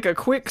seems like a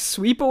quick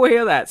sweep away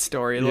of that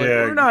story. Like,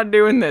 we're not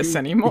doing this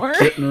anymore.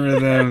 Getting rid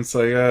of them. It's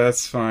like,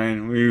 that's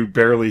fine. We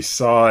barely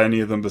saw any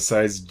of them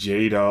besides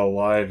Jada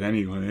alive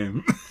anyway.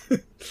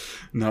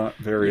 Not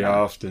very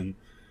often.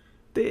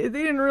 They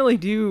didn't really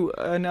do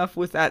enough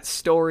with that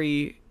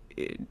story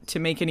to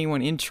make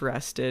anyone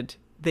interested.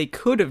 They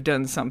could have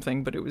done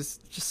something, but it was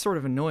just sort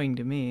of annoying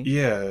to me.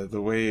 Yeah,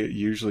 the way it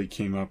usually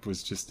came up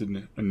was just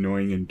an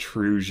annoying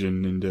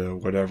intrusion into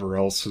whatever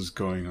else was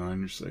going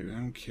on. Just like, I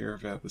don't care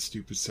about the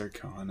stupid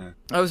Sarkana.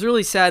 I was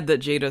really sad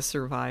that Jada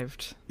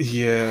survived.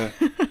 Yeah.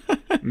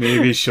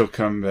 Maybe she'll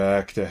come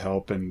back to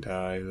help and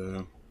die,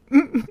 though.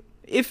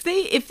 If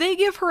they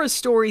give her a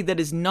story that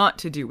is not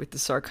to do with the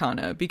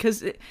Sarkana,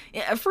 because,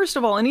 first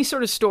of all, any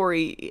sort of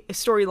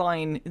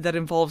storyline that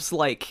involves,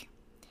 like,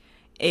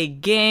 a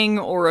gang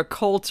or a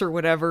cult or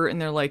whatever,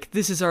 and they're like,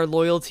 this is our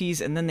loyalties,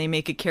 and then they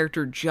make a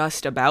character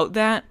just about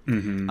that.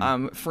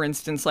 For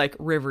instance, like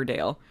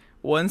Riverdale.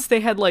 Once they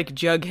had, like,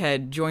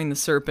 Jughead join the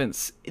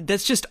Serpents,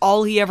 that's just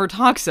all he ever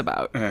talks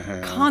about.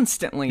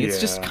 Constantly.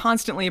 It's just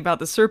constantly about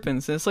the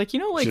Serpents. And it's like, you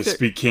know, like... Just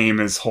became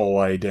his whole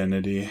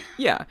identity.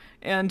 Yeah.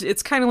 And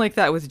it's kind of like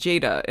that with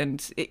Jada.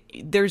 And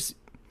there's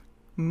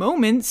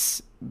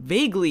moments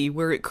vaguely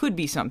where it could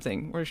be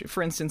something, where,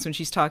 for instance, when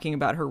she's talking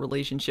about her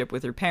relationship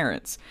with her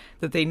parents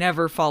that they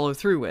never follow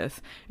through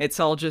with. It's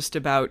all just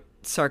about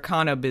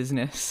Sarkana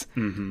business.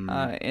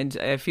 And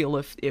I feel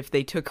if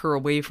they took her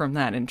away from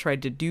that and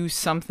tried to do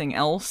something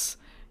else,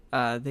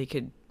 they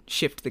could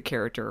shift the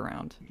character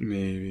around.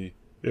 Maybe.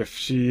 If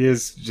she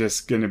is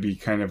just going to be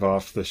kind of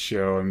off the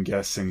show, I'm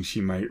guessing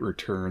she might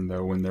return,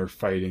 though, when they're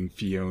fighting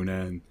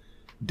Fiona and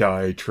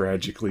die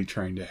tragically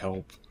trying to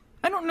help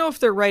I don't know if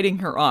they're writing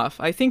her off.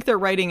 I think they're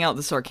writing out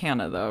the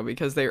Sarkana, though,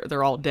 because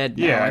they're all dead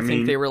now. Yeah, I mean,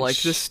 think they were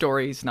like, this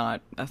story's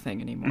not a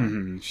thing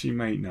anymore. She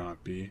might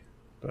not be.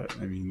 But,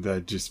 I mean,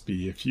 that'd just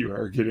be, if you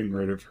are getting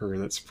rid of her,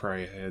 that's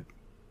probably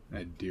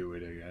I'd do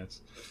it, I guess.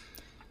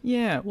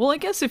 Yeah, well, I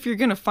guess if you're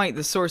going to fight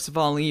the source of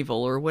all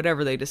evil, or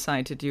whatever they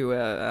decide to do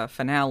a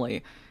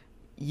finale,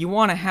 you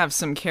want to have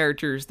some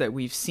characters that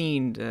we've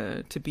seen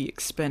to be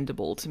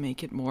expendable to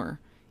make it more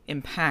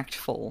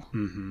impactful.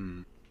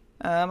 Mm-hmm.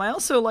 I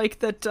also like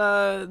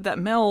that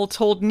Mel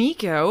told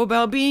Nico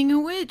about being a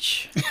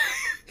witch.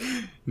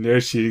 No,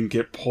 she didn't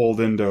get pulled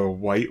into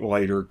White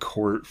Lighter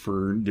court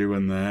for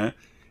doing that.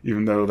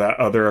 Even though that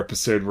other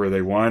episode where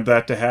they wanted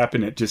that to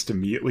happen, it just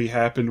immediately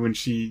happened when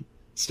she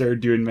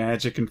started doing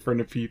magic in front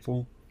of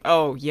people.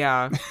 Oh,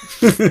 yeah.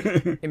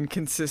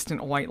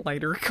 Inconsistent White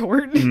Lighter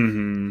court.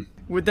 Mm-hmm.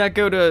 Would that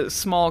go to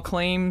Small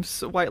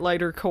Claims White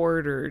Lighter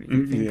court, or do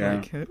you think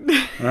like it?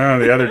 Oh,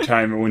 the other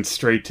time it went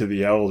straight to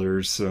the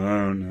elders, so I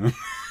don't know.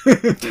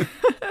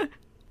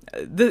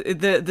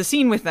 The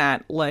scene with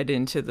that led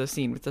into the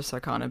scene with the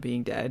Sarkana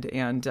being dead,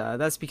 and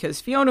that's because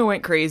Fiona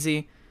went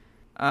crazy,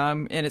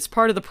 and it's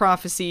part of the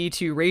prophecy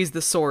to raise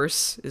the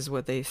source, is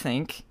what they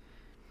think.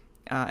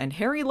 And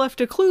Harry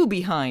left a clue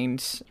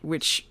behind,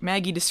 which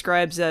Maggie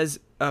describes as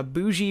a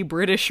bougie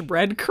British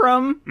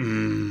breadcrumb.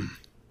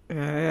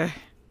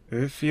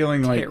 I'm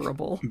feeling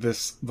terrible. Like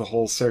the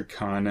whole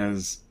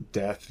Sarkana's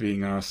death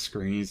being off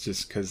screen is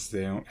just because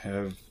they don't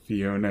have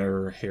Fiona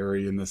or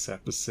Harry in this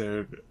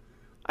episode.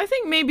 I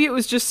think maybe it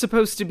was just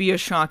supposed to be a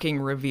shocking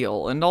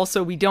reveal, and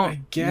also we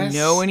don't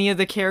know any of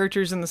the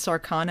characters in the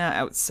Sarkana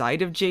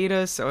outside of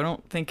Jada, so I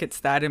don't think it's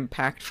that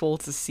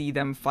impactful to see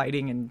them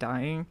fighting and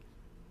dying.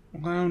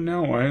 Well, I don't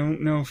know. I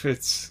don't know if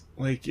it's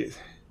like it.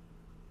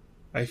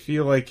 I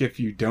feel like if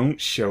you don't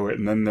show it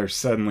and then they're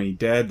suddenly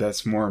dead,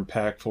 that's more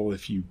impactful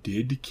if you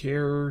did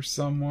care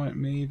somewhat,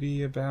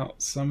 maybe,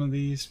 about some of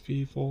these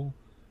people.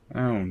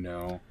 I don't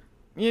know.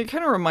 Yeah, it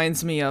kind of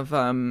reminds me of,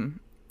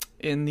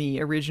 in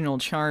the original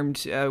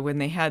Charmed, when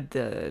they had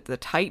the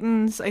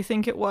Titans, I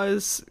think it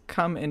was,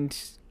 come and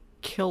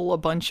kill a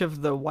bunch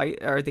of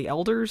the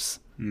elders.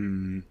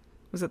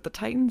 Was it the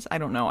Titans? I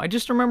don't know. I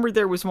just remember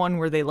there was one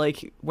where they,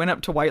 like, went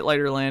up to White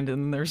Lighter Land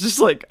and there's just,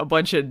 like, a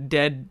bunch of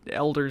dead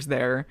elders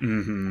there.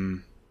 Mm-hmm.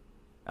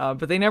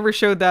 But they never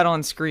showed that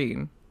on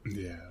screen.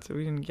 Yeah. So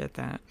we didn't get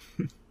that.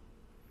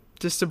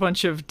 Just a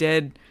bunch of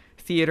dead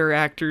theater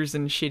actors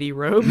in shitty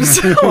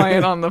robes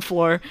lying on the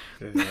floor.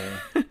 Yeah.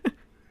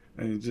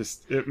 And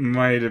it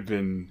might have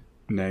been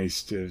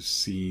nice to have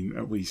seen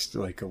at least,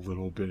 like, a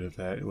little bit of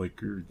that,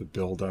 like, or the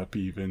build-up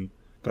even.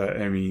 But,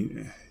 I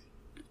mean...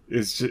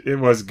 it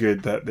was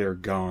good that they're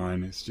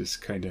gone. It's just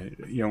kind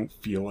of, you don't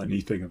feel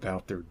anything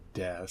about their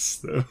deaths,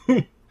 though,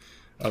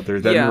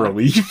 other than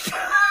relief.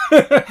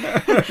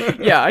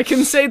 Yeah, I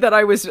can say that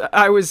I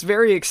was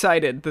very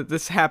excited that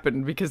this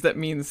happened, because that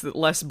means that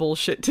less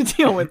bullshit to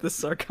deal with the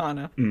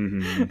Sarkana.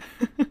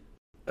 Mm-hmm.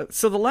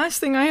 So the last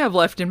thing I have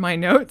left in my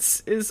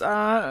notes is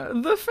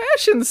the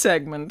fashion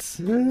segment.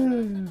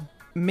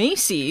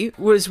 Macy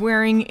was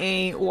wearing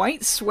a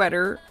white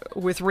sweater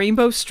with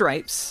rainbow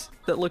stripes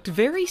that looked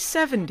very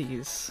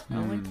 70s. I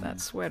like that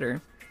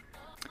sweater.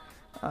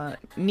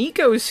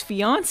 Nico's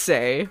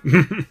fiance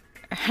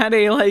had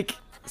a, like,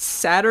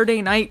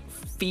 Saturday Night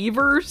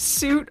Fever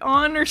suit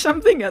on or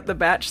something at the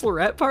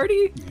bachelorette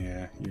party.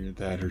 Yeah, either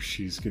that or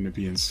she's gonna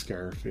be in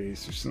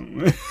Scarface or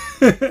something.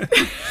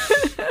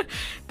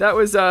 That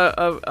was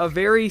a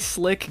very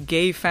slick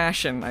gay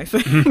fashion, I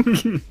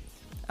think.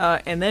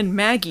 And then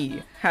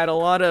Maggie had a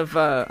lot of,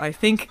 I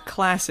think,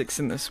 classics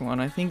in this one.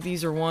 I think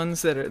these are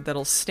ones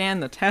that'll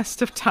stand the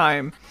test of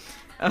time.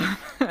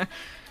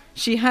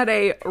 She had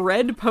a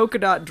red polka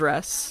dot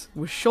dress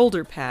with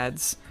shoulder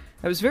pads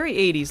that was very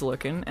 80s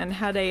looking, and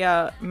had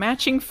a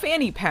matching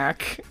fanny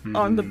pack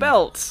on the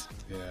belt.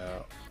 Yeah.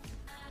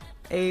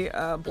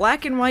 A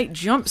black and white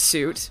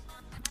jumpsuit,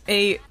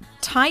 a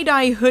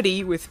tie-dye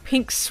hoodie with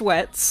pink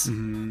sweats,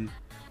 and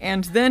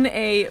then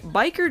a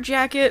biker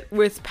jacket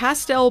with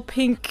pastel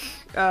pink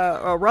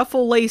a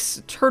ruffle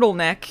lace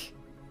turtleneck,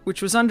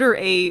 which was under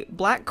a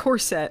black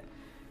corset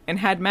and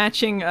had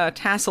matching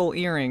tassel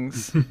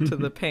earrings to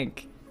the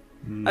pink.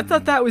 I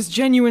thought that was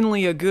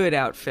genuinely a good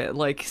outfit.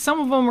 Like, some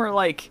of them are,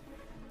 like,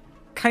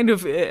 kind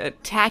of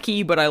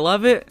tacky, but I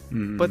love it.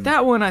 But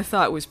that one I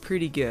thought was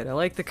pretty good. I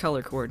like the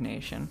color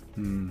coordination.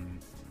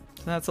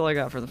 So that's all I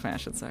got for the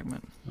fashion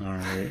segment. All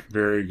right.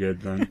 Very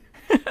good, then.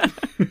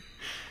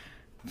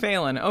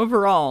 Phelan,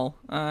 overall,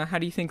 how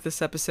do you think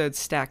this episode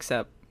stacks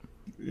up?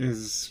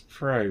 Is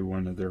probably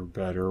one of their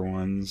better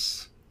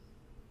ones.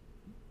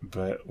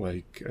 But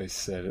like I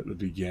said at the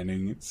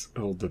beginning,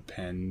 it'll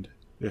depend.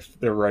 If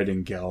they're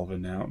writing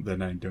Galvin out,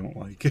 then I don't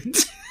like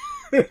it.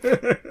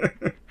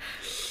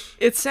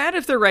 It's sad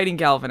if they're writing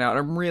Galvin out.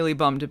 I'm really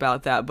bummed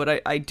about that,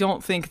 but I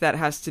don't think that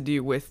has to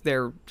do with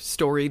their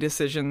story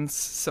decisions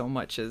so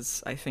much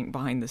as I think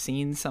behind the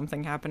scenes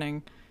something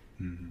happening.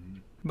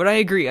 But I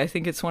agree. I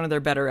think it's one of their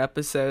better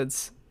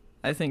episodes.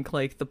 I think,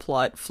 like, the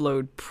plot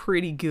flowed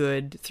pretty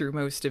good through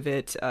most of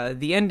it.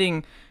 The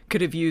ending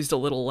could have used a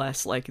little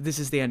less, like, this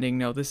is the ending,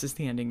 no, this is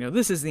the ending, no,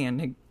 this is the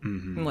ending,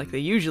 like they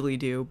usually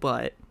do,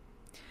 but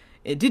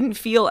it didn't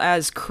feel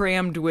as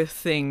crammed with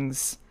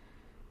things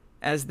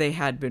as they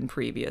had been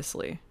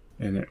previously.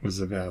 And it was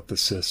about the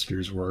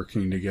sisters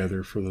working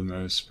together for the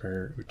most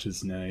part, which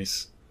is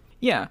nice.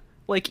 Yeah,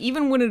 like,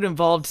 even when it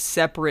involved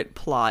separate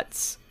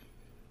plots,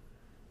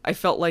 I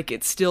felt like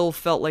it still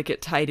felt like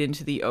it tied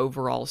into the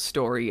overall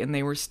story, and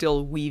they were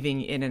still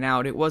weaving in and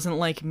out. It wasn't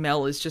like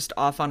Mel is just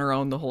off on her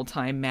own the whole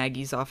time,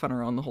 Maggie's off on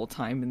her own the whole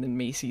time, and then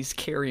Macy's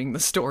carrying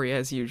the story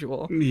as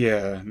usual.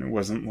 Yeah, and it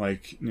wasn't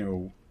like,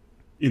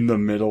 in the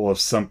middle of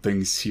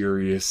something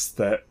serious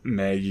that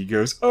Maggie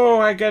goes, oh,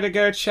 I gotta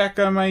go check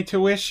on my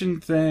tuition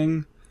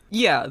thing.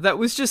 Yeah, that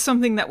was just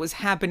something that was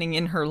happening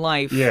in her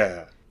life.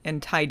 Yeah. And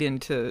tied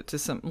into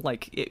some,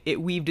 like, it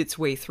weaved its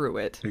way through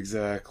it.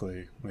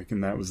 Exactly. Like,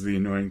 and that was the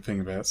annoying thing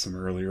about some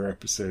earlier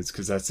episodes,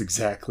 because that's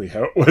exactly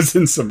how it was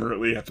in some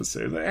early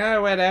episodes. Like,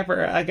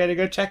 whatever, I gotta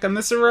go check on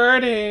the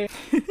sorority.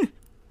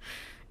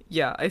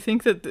 Yeah, I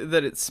think that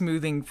it's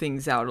smoothing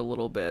things out a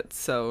little bit,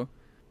 so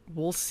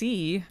we'll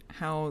see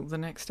how the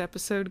next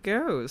episode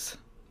goes.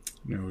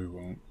 No, we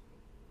won't.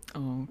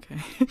 Oh, okay.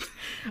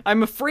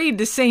 I'm afraid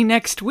to say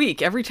next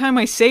week. Every time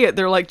I say it,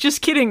 they're like,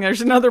 just kidding,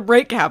 there's another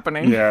break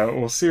happening. Yeah,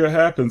 we'll see what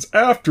happens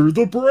after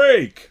the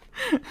break.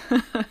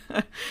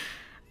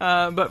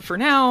 But for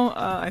now,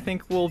 I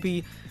think we'll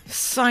be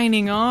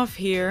signing off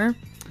here.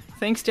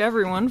 Thanks to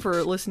everyone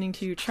for listening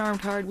to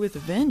Charmed Hard with a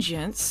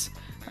Vengeance.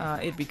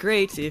 It'd be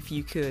great if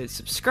you could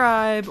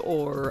subscribe,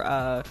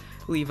 or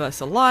leave us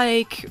a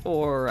like,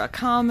 or a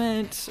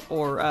comment,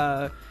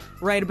 or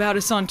write about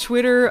us on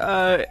Twitter,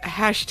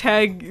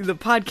 hashtag the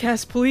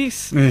podcast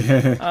police.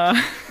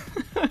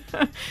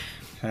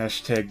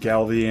 Hashtag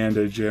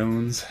Galvianda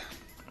Jones.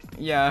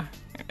 Yeah,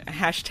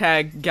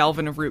 hashtag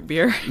Galvin of Root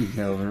Beer.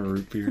 Galvin of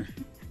Root Beer.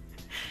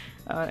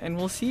 And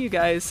we'll see you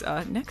guys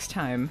next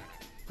time.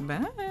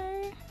 Bye.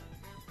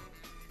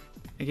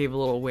 I gave a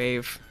little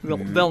wave.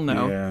 They'll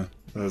know. Yeah,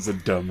 that was a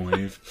dumb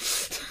wave.